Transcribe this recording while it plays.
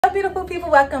up, beautiful people?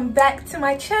 Welcome back to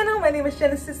my channel. My name is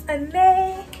Genesis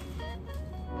Anae.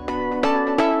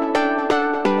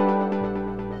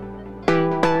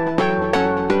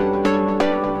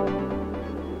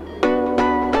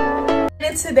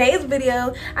 In today's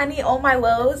video, I need all my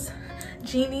lows,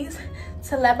 genies,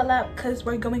 to level up because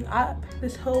we're going up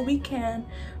this whole weekend.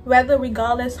 Whether,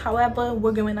 regardless, however,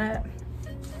 we're going up.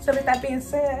 So with that being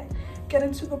said, get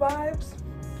into the vibes.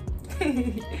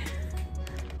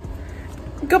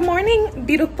 Good morning,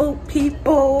 beautiful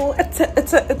people.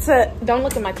 Don't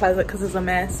look in my closet because it's a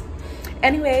mess.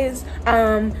 Anyways,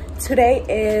 today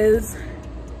is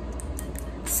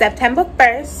September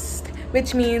 1st,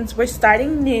 which means we're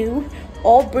starting new,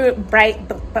 all brand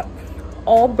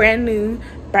new,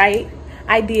 bright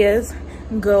ideas,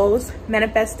 goals,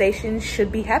 manifestations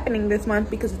should be happening this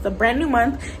month because it's a brand new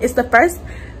month. It's the first,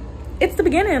 it's the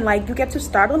beginning. Like, you get to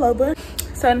start all over.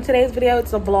 So in today's video,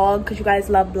 it's a vlog because you guys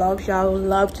love vlogs. Y'all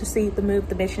love to see the move,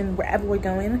 the mission, wherever we're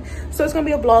going. So it's gonna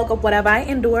be a vlog of whatever I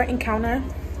encounter.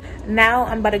 Now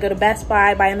I'm about to go to Best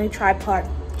Buy, buy a new tripod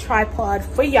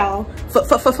for y'all,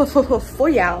 for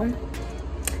y'all,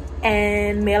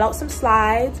 and mail out some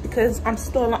slides because I'm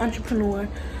still an entrepreneur.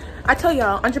 I tell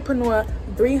y'all, entrepreneur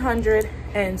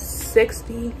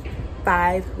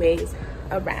 365 ways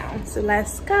around. So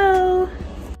let's go.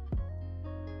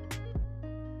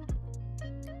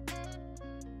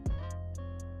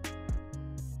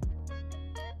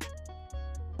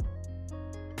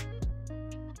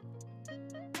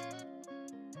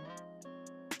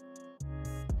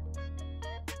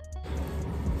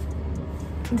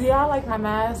 Do y'all like my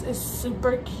mask? It's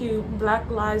super cute.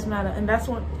 Black Lives Matter. And that's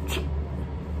what...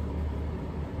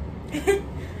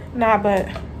 Nah, but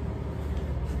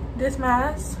this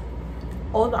mask,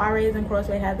 all the RAs and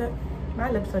Crossway have it.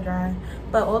 My lips are dry.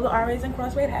 But all the RAs and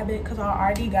Crossway have it because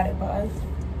our RD got it for us.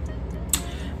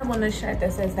 I want a shirt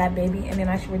that says that baby, and then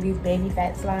I should wear these baby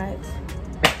fat slides.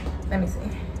 Let me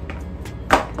see.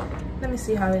 Let me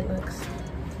see how it looks.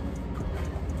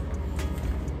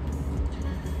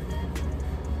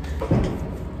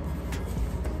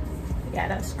 Yeah,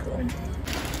 that's cool.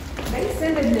 They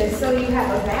sending this so you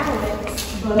have a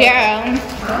balance. Yeah.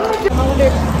 I wonder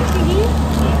if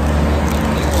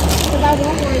because I was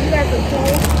wondering, you got to pull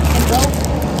and go.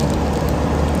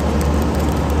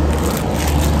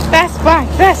 Best Buy,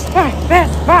 Best Buy,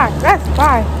 Best Buy, Best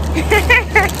Buy.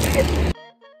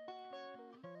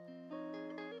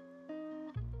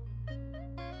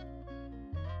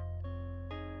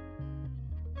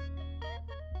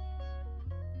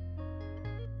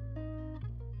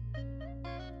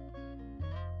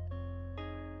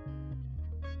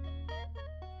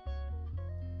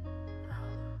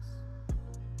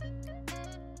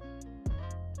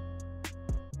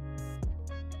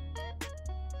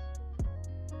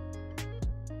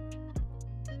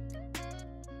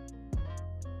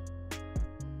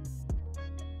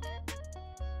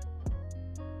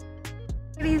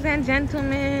 Ladies and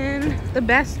gentlemen, the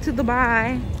best to the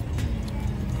buy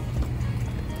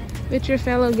with your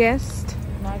fellow guest.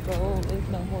 My goal is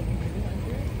no more than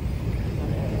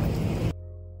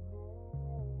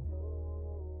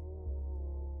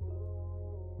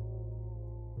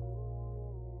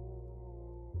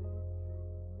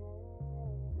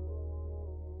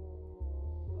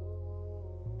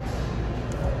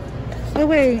 300. Oh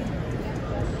wait,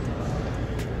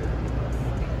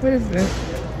 what is this?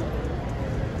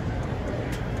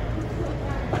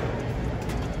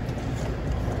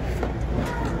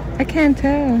 I can't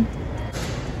tell.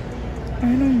 I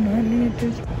don't know. I need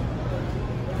this.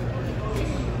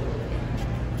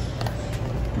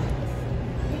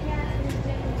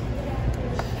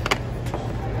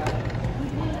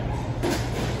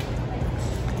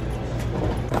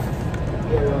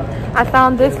 I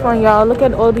found this one, y'all. Look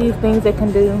at all these things it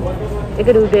can do. It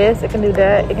can do this, it can do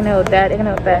that, it can hold that, it can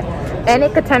hold that. And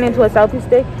it could turn into a selfie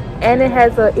stick. And it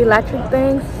has an electric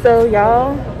thing. So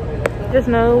y'all, just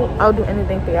know I'll do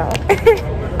anything for y'all.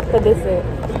 For this it.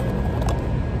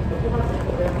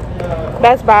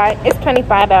 Best Buy. It's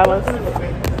 $25.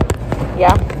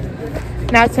 Yeah.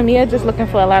 Now Tamia just looking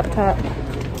for a laptop.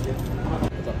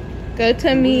 Go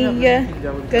Tamia.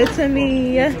 Go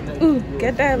Tamia. Ooh,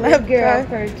 get that laptop. Girl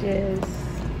purchase.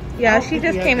 Yeah, she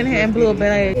just came in here and blew a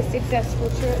bag. A successful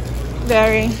trip.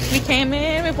 Very. We came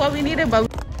in with what we needed, but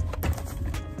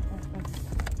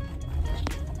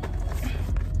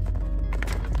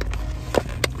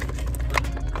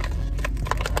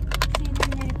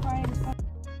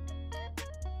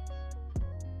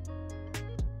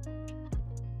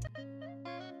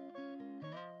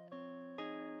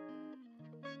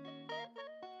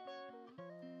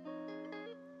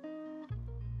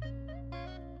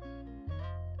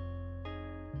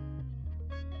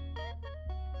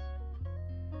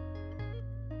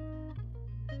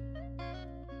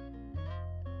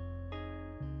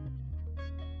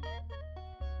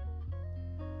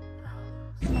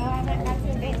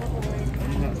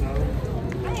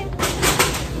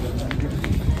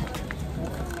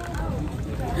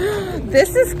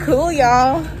This is cool,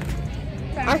 y'all.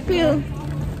 I feel,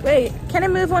 wait, can it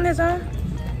move on its own?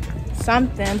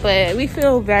 Something, but we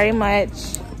feel very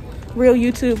much real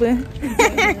YouTuber.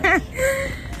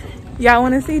 Y'all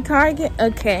want to see Target?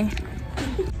 Okay.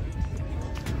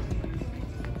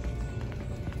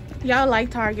 Y'all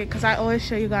like Target because I always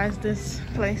show you guys this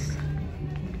place.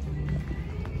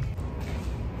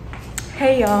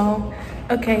 Hey y'all.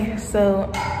 Okay,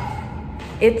 so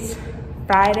it's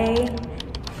Friday,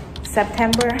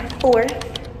 September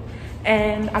 4th,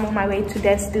 and I'm on my way to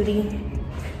desk duty.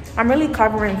 I'm really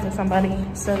covering for somebody,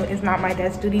 so it's not my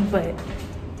desk duty, but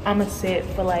I'm gonna sit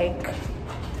for like,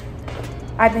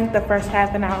 I think the first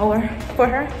half an hour for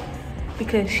her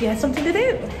because she has something to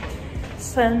do.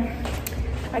 So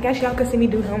I guess y'all can see me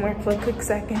do homework for a quick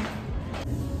second.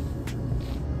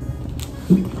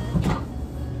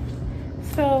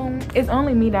 So it's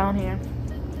only me down here.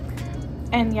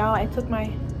 And y'all, I took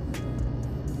my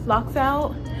locks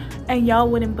out and y'all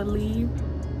wouldn't believe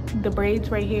the braid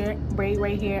right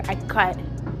here I cut.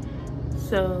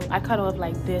 So I cut off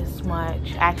like this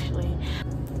much actually.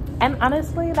 And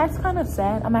honestly, that's kind of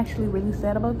sad. I'm actually really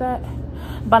sad about that.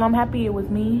 But I'm happy it was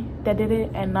me that did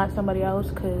it and not somebody else,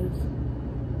 because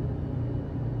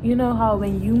you know how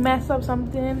when you mess up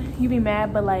something, you be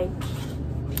mad, but like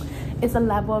it's a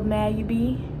level of mad you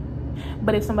be.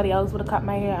 But if somebody else would have cut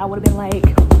my hair, I would have been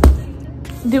like,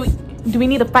 do we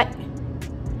need to fight?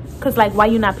 Cause like, why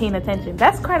you not paying attention?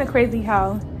 That's kind of crazy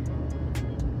how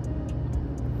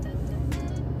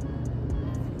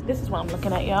this is what I'm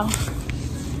looking at, y'all.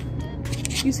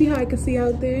 You see how I can see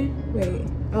out there? Wait,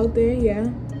 out there, yeah.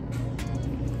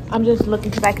 I'm just looking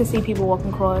because I can see people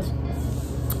walking across.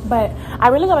 But I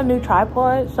really got a new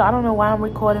tripod, so I don't know why I'm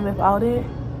recording without it.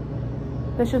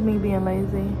 That's just me being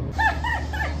lazy.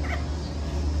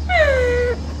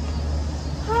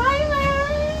 Hi,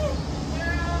 Mary.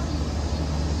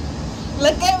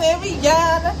 Look at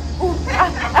Mariana.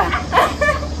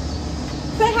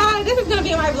 Say hi. This is gonna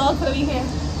be my vlog for the weekend.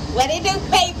 What it do,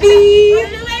 baby? What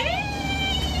it do, baby?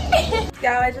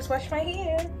 Y'all, I just washed my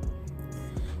hair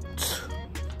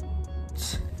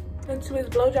into his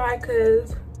blow dry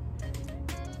because,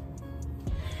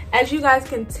 as you guys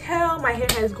can tell, my hair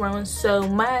has grown so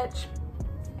much.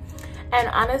 And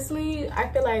honestly, I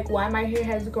feel like why my hair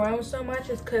has grown so much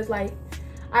is because like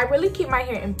I really keep my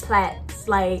hair in plaits,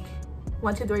 like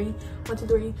 1 2 3 1 2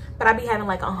 3, but I be having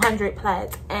like 100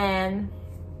 plaits. And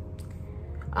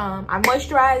I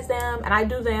moisturize them and I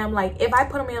do them like, if I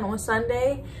put them in on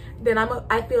Sunday, then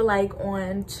I feel like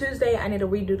on Tuesday I need to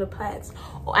redo the plaits,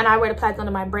 and I wear the plaits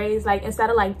under my braids. Like instead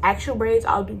of like actual braids,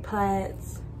 I'll do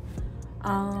plaits.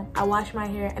 I wash my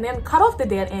hair and then cut off the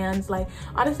dead ends. Like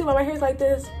honestly, when my hair is like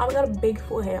this, I've got a big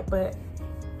forehead, but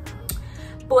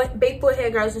big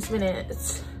forehead girls, just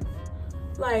minutes.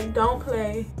 Like don't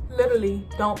play, literally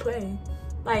don't play.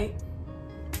 Like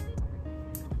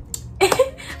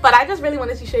but I just really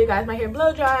wanted to show you guys my hair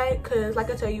blow dry because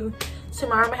like I tell you,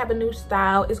 tomorrow I'm gonna have a new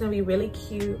style. It's gonna be really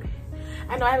cute.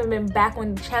 I know I haven't been back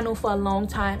on the channel for a long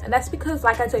time, and that's because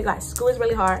like I tell you guys, school is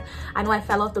really hard. I know I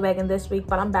fell off the wagon this week,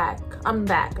 but I'm back.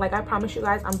 Like I promise you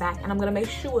guys, I'm back, and I'm gonna make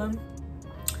sure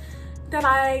that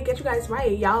I get you guys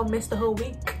right. Y'all missed the whole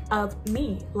week of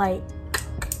me. Like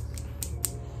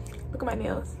look at my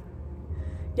nails.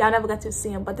 Y'all never got to see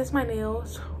them, but this is my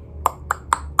nails.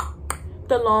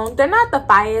 They're long. They're not the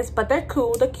finest, but they're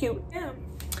cool. They're cute. Yeah.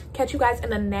 Catch you guys in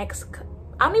the next.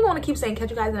 I don't even want to keep saying catch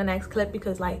you guys in the next clip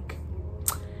because like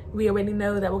we already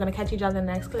know that we're gonna catch each other in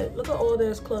the next clip. Look at all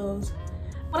those clothes.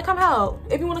 Wanna come out?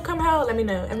 If you wanna come out, let me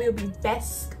know, and we'll be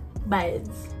best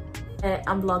buds.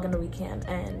 I'm vlogging the weekend,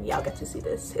 and y'all get to see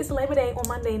this. It's Labor Day on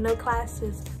Monday. No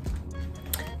classes.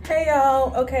 Hey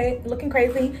y'all. Okay, looking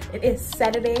crazy. It is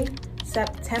Saturday,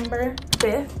 September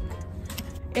 5th.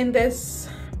 In this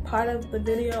part of the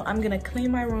video, I'm gonna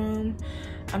clean my room.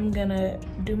 I'm gonna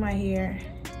do my hair,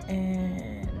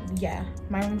 and yeah,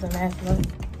 my room's a mess. Look.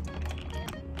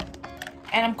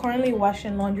 And I'm currently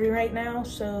washing laundry right now,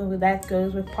 so that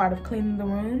goes with part of cleaning the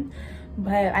room.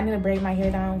 But I need to braid my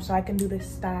hair down so I can do this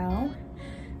style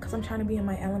because I'm trying to be in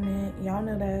my element. Y'all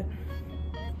know that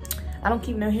I don't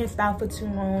keep no hairstyle for too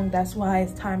long. That's why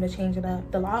it's time to change it up.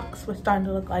 The locks were starting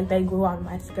to look like they grew on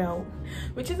my scalp,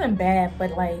 which isn't bad,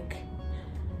 but like,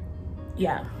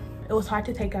 yeah, it was hard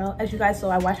to take out. As you guys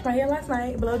saw, I washed my hair last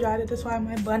night, blow dried it. That's why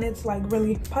my bunnet's like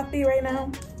really puffy right now.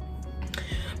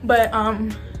 But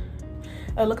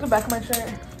look at the back of my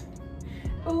shirt.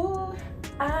 Ooh,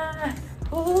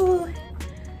 ooh.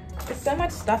 There's so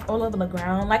much stuff all over the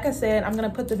ground. Like I said, I'm gonna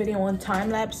put the video on time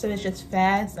lapse so it's just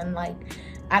fast, and like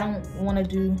I don't want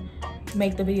to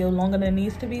make the video longer than it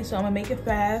needs to be, so I'm gonna make it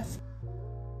fast.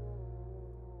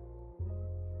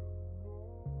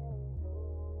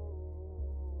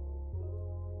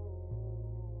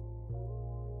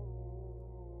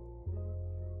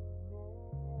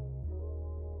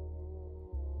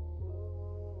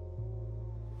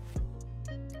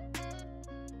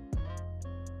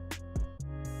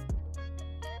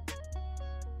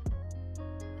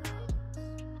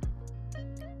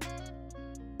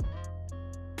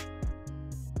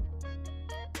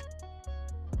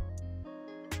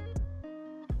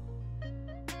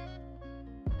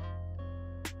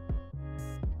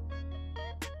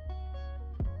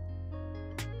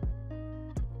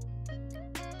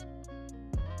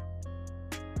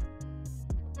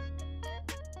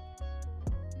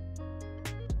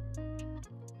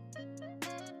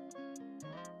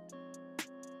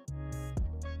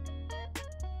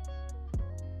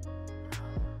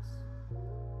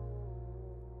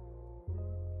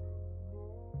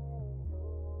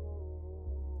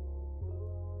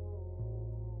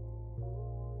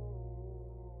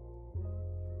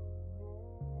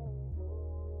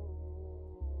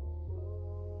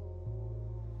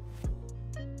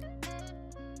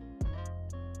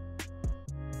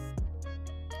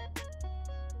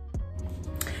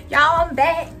 Y'all, I'm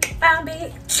back. I'm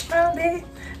back. I'm back.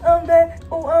 I'm back.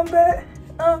 Oh, I'm back.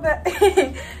 I'm back.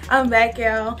 I'm back,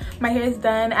 y'all. My hair is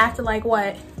done after like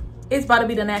what? It's about to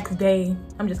be the next day.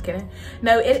 I'm just kidding.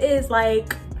 No, it is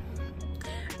like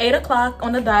 8 o'clock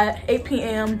on the dot, 8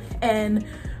 p.m. and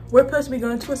we're supposed to be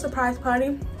going to a surprise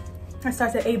party. It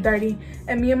starts at 8:30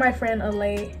 and me and my friend are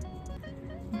late,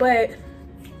 but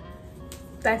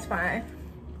that's fine.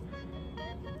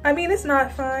 I mean, it's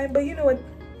not fine, but you know what?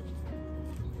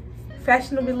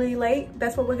 Fashionably late,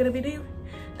 that's what we're gonna be doing.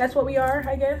 That's what we are,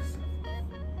 I guess.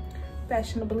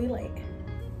 Fashionably late.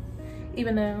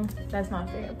 Even though that's not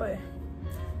fair, but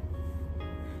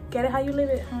get it how you live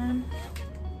it, hon.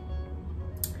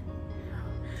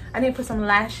 I need to put some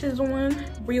lashes on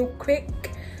real quick,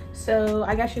 so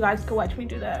I guess you guys could watch me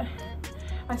do that.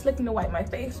 I still need to wipe my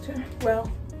face too.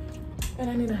 Well, and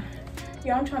I need to,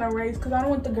 yeah, I'm trying to raise because I don't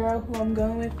want the girl who I'm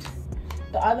going with,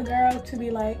 the other girl, to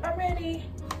be like, I'm ready.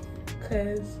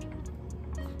 Because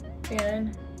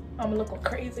then I'm gonna look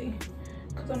crazy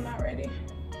because I'm not ready.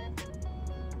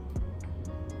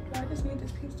 I just need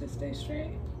this piece to stay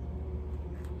straight.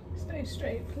 Stay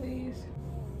straight, please.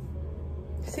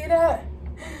 See that?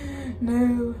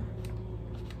 No.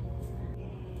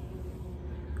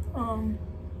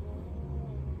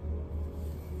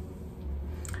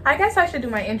 I guess I should do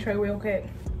my intro real quick.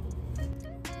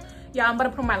 Yeah, I'm about to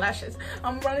put on my lashes.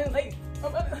 I'm running late.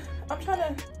 I'm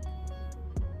trying to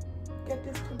get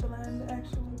this to blend,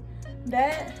 actually.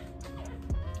 That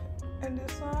and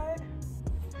this side.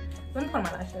 Let me put on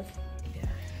my lashes.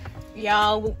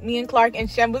 Y'all, me and Clark and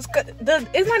Shambles,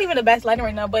 it's not even the best lighting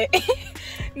right now, but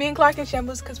me and Clark and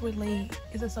Shambles, because we're late.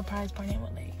 It's a surprise party and we're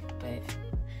late, but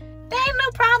that ain't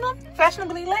no problem.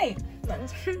 Fashionably late.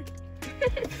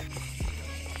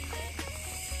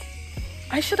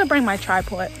 I should have brought my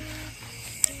tripod.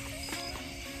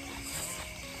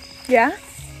 Yeah?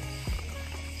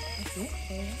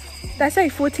 That's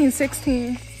like 14,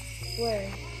 16. Where?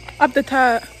 Up the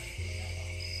top.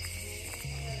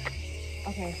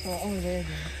 Okay, so over there.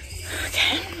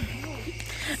 Okay.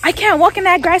 I can't walk in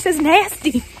that grass, it's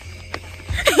nasty.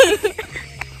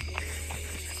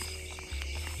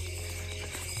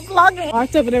 Vlogging.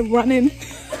 Art's over there running.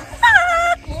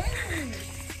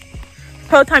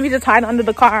 Whole time you just hide under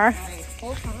the car.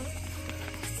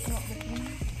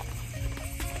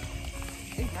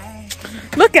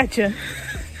 Look at you.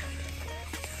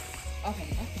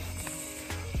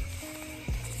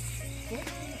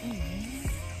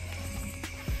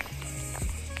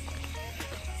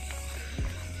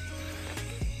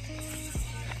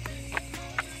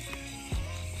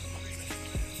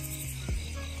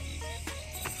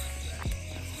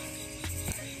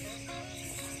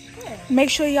 Make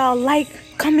sure y'all like,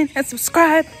 comment, and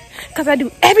subscribe, because I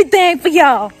do everything for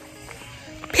y'all.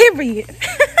 Period.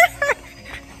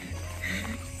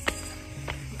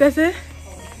 That's it?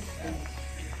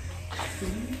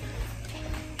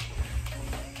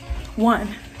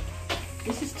 One.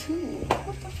 This is 2.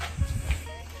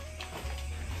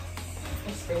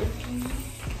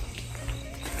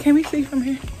 Can we see from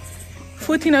here?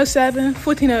 1407,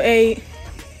 1408.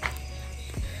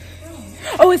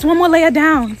 Oh, it's one more layer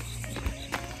down.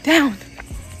 Down.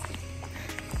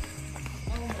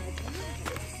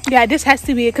 Yeah, this has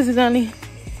to be it because there's only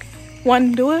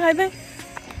one door, I think.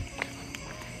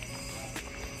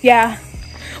 Yeah.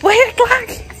 Wait, clock.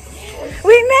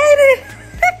 We made it.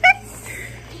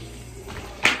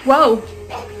 Whoa.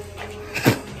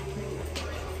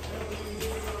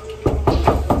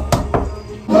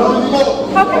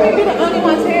 How can we be the only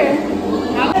ones here?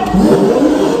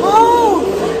 Oh,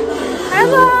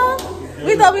 hello.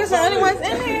 We thought we were the only ones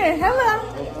in here. Hello.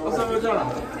 What's up with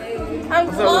y'all? I'm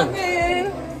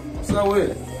vlogging. What's up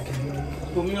with it?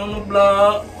 Put me on the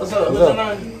blog. What's up? What's your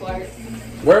name?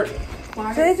 Work?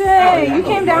 JJ, you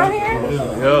came down here?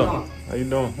 Yeah. How you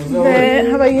doing? Good.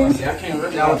 How about you?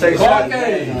 Y'all take a shot.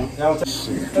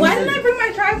 Why didn't I bring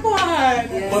my tripod?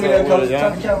 Put me that color.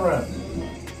 Turn the camera around.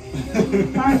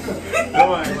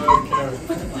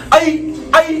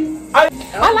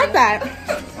 I like that.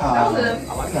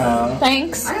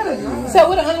 Thanks. So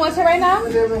we're the only ones here right now?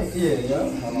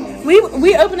 Yeah.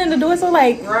 We opening the door, so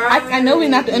like I know we're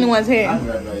not the only ones here.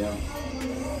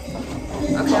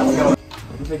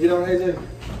 You get on AJ?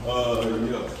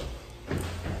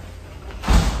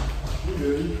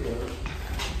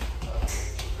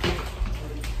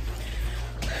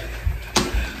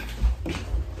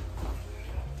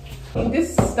 Yeah. This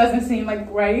doesn't seem like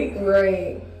right.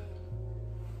 Right.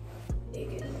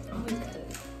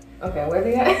 Okay, where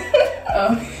they at?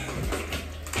 Oh.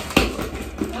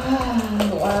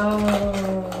 Wow.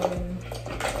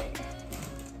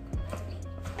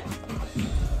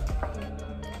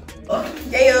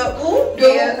 Yeah. Ooh.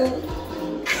 Yeah.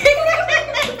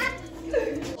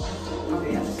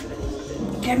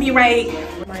 Get me right.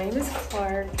 My name is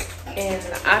Clark, and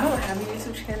I don't have a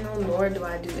YouTube channel, nor do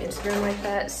I do Instagram like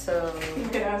that, so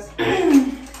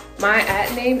my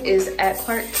 @ name is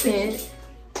 @ClarkKent.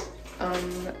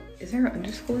 Is there an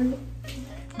underscore?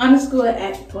 Underscore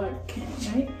at Clark Kent,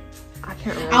 right? I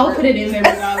can't remember. I'll put it in there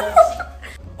regardless.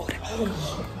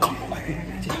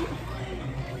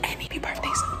 Hey, baby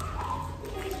birthdays.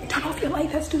 Turn off your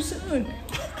light, that's too soon.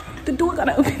 The door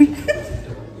gotta open.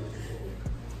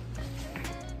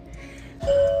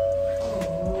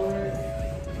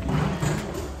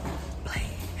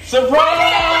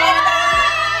 Surprise!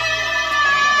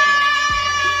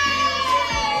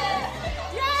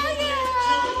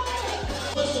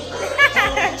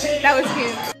 That was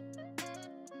cute.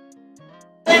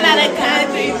 They're not a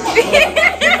country.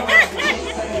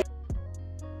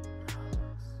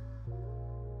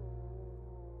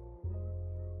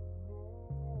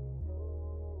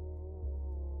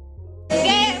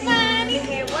 Get money.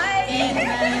 Get what? Get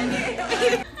money.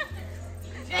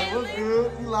 What's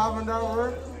good? You live and down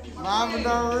work? Live and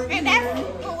down work? And that's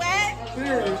what?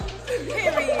 Period.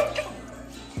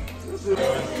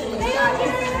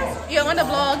 You on the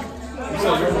vlog? What's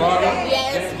up, your vlogger?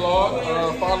 Yes.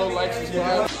 Vlog. Follow, like,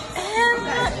 subscribe.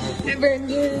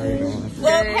 Brendan.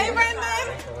 Well, hey Brendan.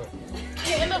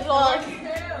 Get in the vlog.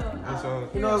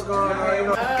 You know what's going on? You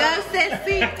know. Go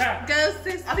sissy. Go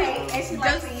sissy. Okay, and she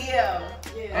goes to you.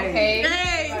 Okay.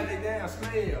 Hey. Damn,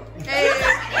 smell. Hey.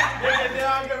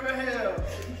 Damn, give me hell.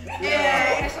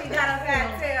 Yeah. And she got a fat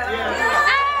tail.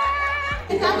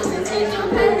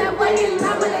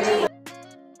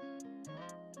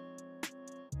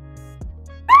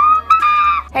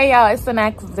 Hey y'all, it's the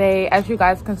next day. As you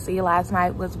guys can see, last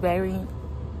night was very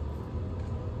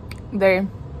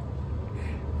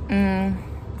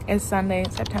it's Sunday,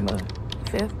 September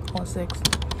 5th or 6th.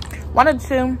 1 or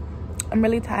 2. I'm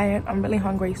really tired. I'm really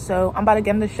hungry. So I'm about to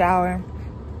get in the shower.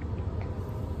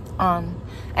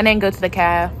 And then go to the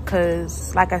caf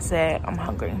because like I said, I'm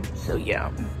hungry. So yeah.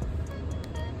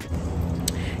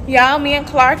 Y'all, me and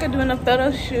Clark are doing a photo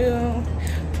shoot.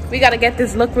 We gotta get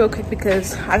this look real quick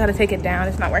because I gotta take it down.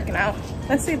 It's not working out.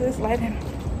 Let's see this lighting.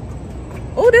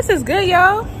 Oh, this is good,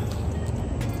 y'all.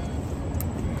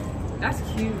 That's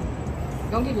cute.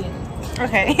 Don't give me any.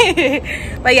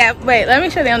 Okay. But yeah, wait, let me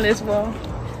show them this wall.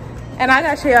 And I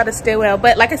gotta show y'all the stairwell.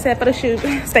 But like I said, for the shoot,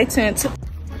 stay tuned.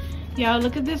 Y'all,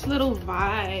 look at this little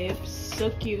vibe. So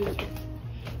cute.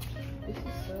 This is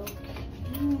so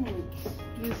cute.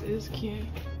 This is cute.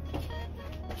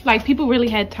 Like, people really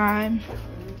had time.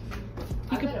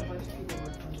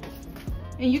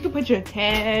 And you can put your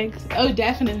tags. Oh,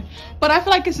 definitely. But I feel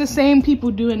like it's the same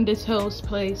people doing this whole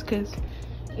place because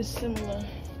it's similar.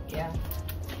 Yeah.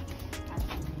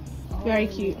 Very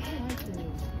cute.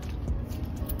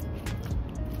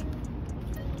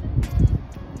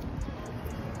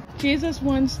 Jesus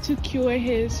wants to cure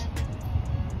his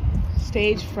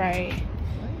stage fright.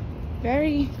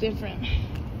 Very different.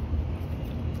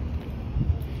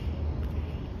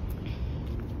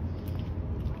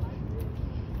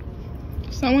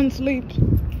 Someone sleeps.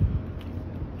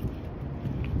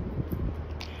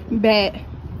 Bet.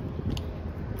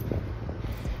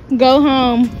 Go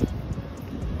home.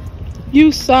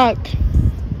 You suck.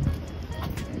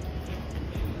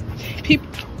 People.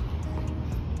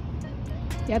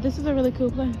 Yeah, this is a really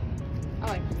cool place. I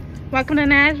like it. Welcome to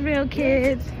Nashville,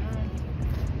 kids.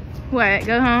 What?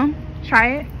 Go home?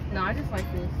 Try it? No, I just like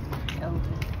this.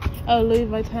 Oh, Louis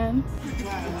Vuitton.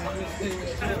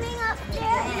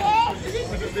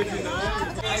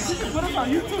 Put us on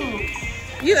YouTube.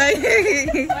 You like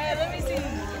Wait, let me see.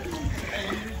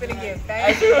 Finna get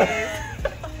famous.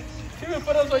 She will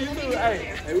put us on YouTube.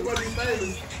 Hey, we gonna be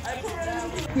famous.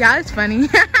 Yeah, it's funny.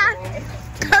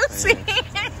 Go see.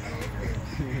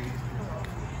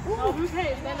 Oh, we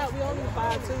can't stand up. We only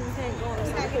 5'2". We can't go on.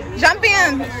 Jump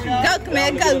in. Go,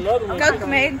 Camille. Go. Go,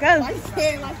 Camille. Go.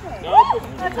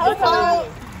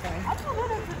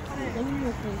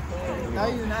 No,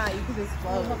 you're not. You can just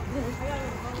float.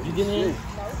 You get in?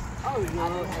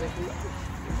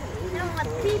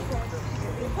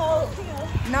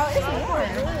 No, it's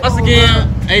warm. Once again,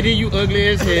 AD, you ugly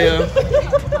as hell.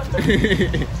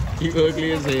 You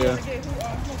ugly as hell.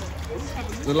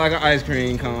 Look like an ice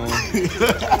cream cone.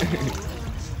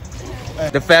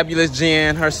 The fabulous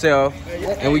Jen herself.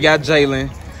 And we got Jalen.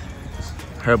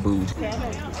 Her boo.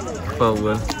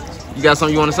 Forward. You got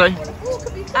something you want to say?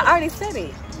 I already said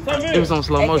it. It was on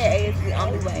slow motion. AKA it's the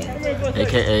only way.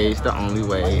 AKA it's the only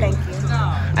way. Thank you.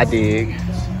 I dig.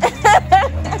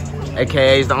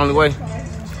 AKA is the only way.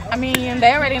 I mean,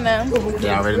 they already know.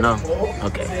 They already know.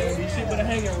 Okay.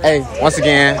 Hey, once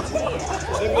again.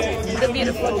 The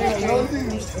beautiful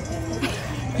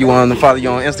You want them to follow you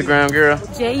on Instagram, girl?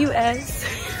 JUS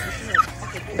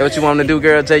That what you want them to do,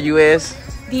 girl? JUS?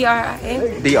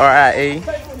 DRIA. DRIA.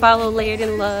 Follow Layered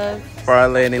in Love. For our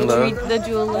lady in love. The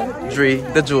jeweler. Dree,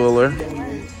 the jeweler.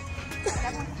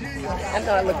 I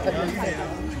know I look like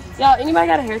y'all, anybody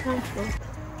got a haircut?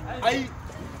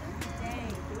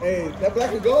 Hey, that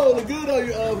black and gold look good on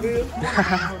you, Bill.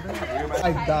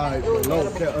 I died. No,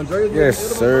 Andreas. Yes,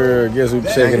 sir. Guess who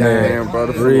checking in?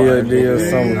 Real deal,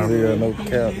 some deal, no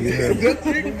cap. You heard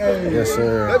me? Yes,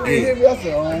 sir. That be him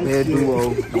yesterday. Head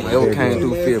duo. Don't ever came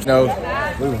through fifth. No,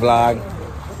 we vlog.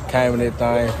 Came in that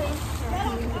thing.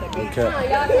 No cap.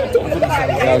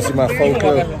 Y'all see my photo?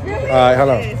 All right, hold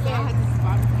on.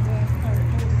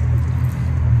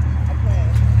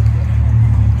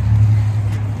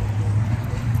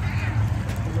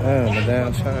 Oh, my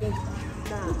damn child.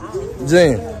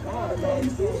 Jen.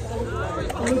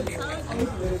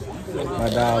 My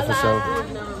dog for sure.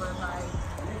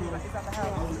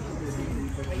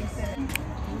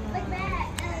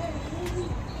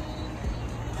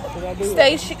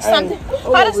 Stay something.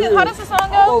 How does the song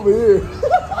go? Over here.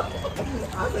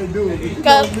 I can't do it.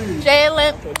 Go,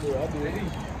 Jalen.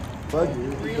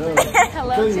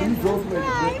 Hello, Jen.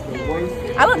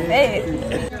 I look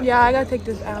bad. Yeah, I gotta take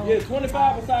this out. Yeah,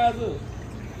 25 besides us.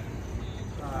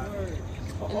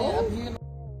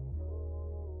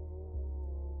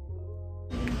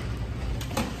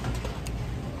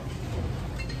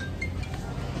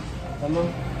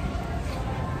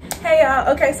 Hey y'all,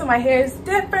 okay, so my hair is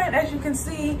different as you can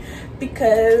see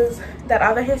because that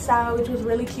other hairstyle, which was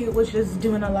really cute, was just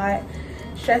doing a lot,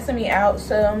 stressing me out,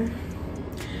 so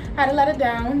I had to let it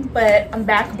down, but I'm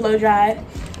back blow dried.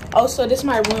 Also,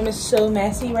 my room is so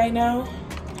messy right now,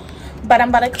 but I'm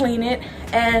about to clean it.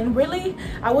 And really,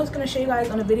 I was gonna show you guys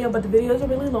on a video, but the videos are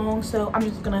really long, so I'm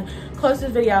just gonna close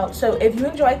this video out. So if you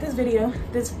enjoyed this video,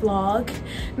 this vlog,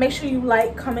 make sure you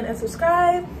like, comment, and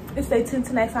subscribe, and stay tuned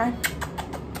till next time.